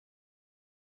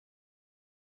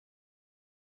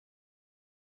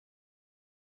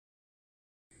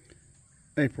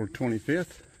April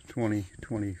 25th,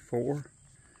 2024.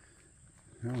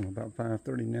 I don't know, about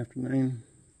 5:30 in the afternoon.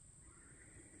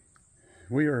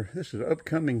 This is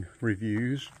upcoming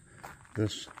reviews.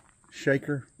 This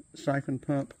shaker siphon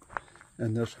pump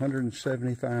and this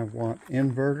 175 watt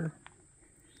inverter.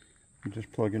 You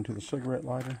just plug into the cigarette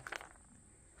lighter.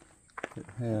 It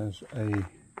has a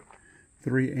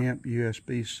 3 amp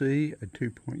USB-C, a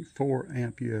 2.4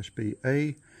 amp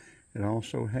USB-A. It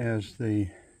also has the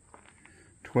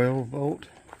 12 volt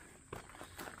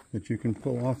that you can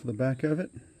pull off the back of it.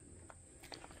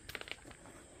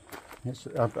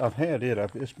 I've had it.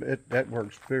 That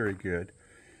works very good.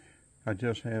 I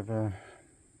just have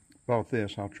bought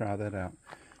this. I'll try that out.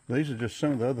 These are just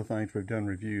some of the other things we've done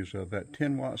reviews of. That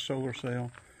 10 watt solar cell,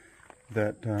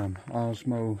 that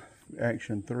Osmo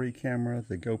Action 3 camera,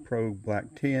 the GoPro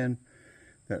Black 10,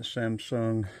 that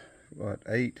Samsung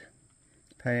 8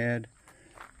 pad,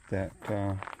 that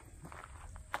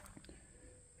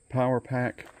power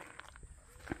pack.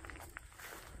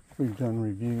 We've done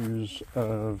reviews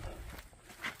of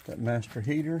that master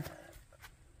heater,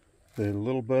 the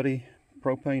Little Buddy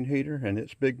propane heater and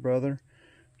its big brother.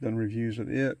 Done reviews of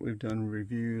it. We've done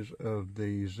reviews of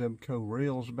the Zebco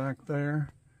reels back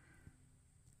there.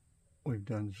 We've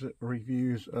done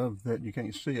reviews of that. You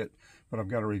can't see it, but I've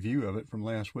got a review of it from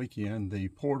last weekend. The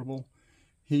portable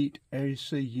heat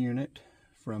AC unit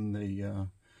from the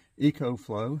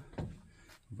EcoFlow.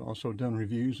 We've also done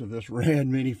reviews of this Rad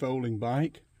mini folding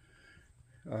bike.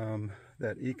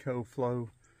 That EcoFlow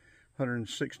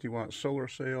 160 watt solar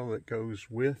cell that goes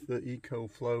with the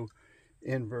EcoFlow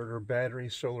inverter battery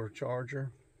solar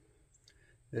charger.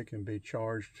 It can be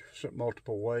charged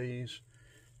multiple ways,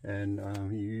 and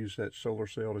you use that solar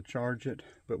cell to charge it.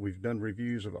 But we've done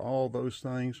reviews of all those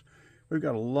things. We've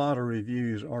got a lot of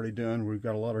reviews already done. We've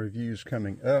got a lot of reviews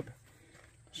coming up.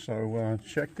 So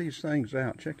check these things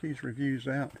out. Check these reviews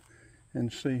out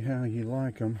and see how you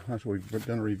like them. We've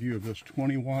done a review of this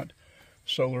 20 watt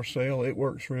solar cell. It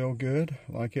works real good.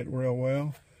 I like it real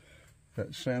well.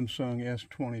 That Samsung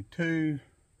S22.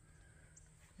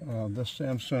 This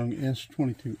Samsung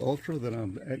S22 Ultra that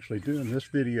I'm actually doing this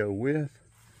video with.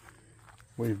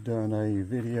 We've done a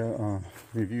video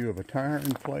review of a tire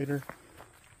inflator,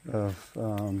 of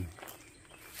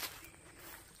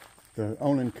the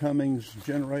Onan Cummins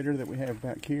generator that we have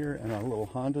back here, and our little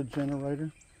Honda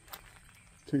generator,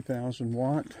 2000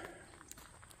 watt.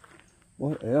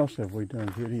 What else have we done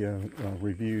video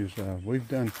reviews of? We've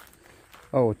done,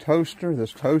 a toaster.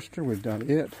 This toaster, we've done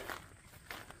it.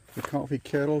 The coffee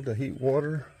kettle to heat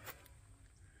water.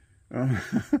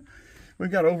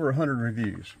 We've got over 100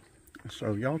 reviews.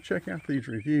 So y'all check out these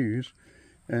reviews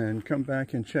and come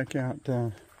back and check out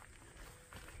the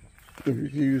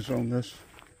reviews on this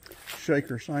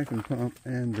shaker siphon pump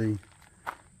and the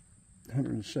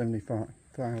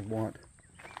 175 watt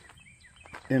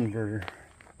inverter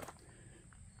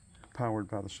powered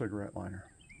by the cigarette lighter.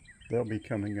 They'll be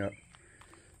coming up.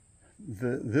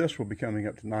 This will be coming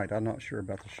up tonight. I'm not sure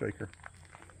about the shaker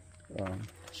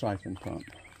siphon pump,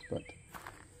 but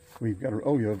we've got a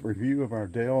review of our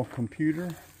Dell computer,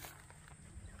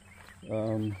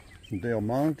 Dell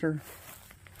monitor.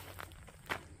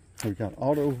 We've got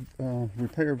auto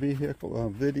repair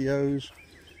vehicle videos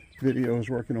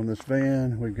working on this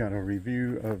van. We've got a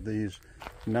review of these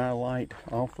Nilight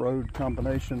off-road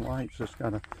combination lights. It's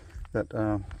got that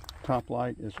top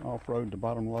light is off-road, the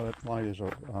bottom light is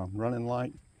a running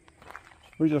light.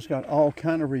 We just got all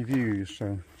kind of reviews,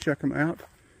 so check them out,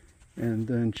 and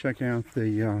then check out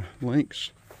the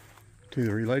links to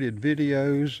the related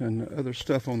videos and other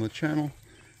stuff on the channel.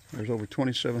 There's over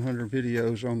 2,700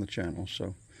 videos on the channel,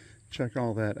 so check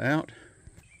all that out.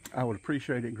 I would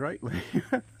appreciate it greatly.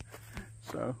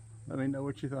 So let me know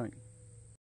what you think.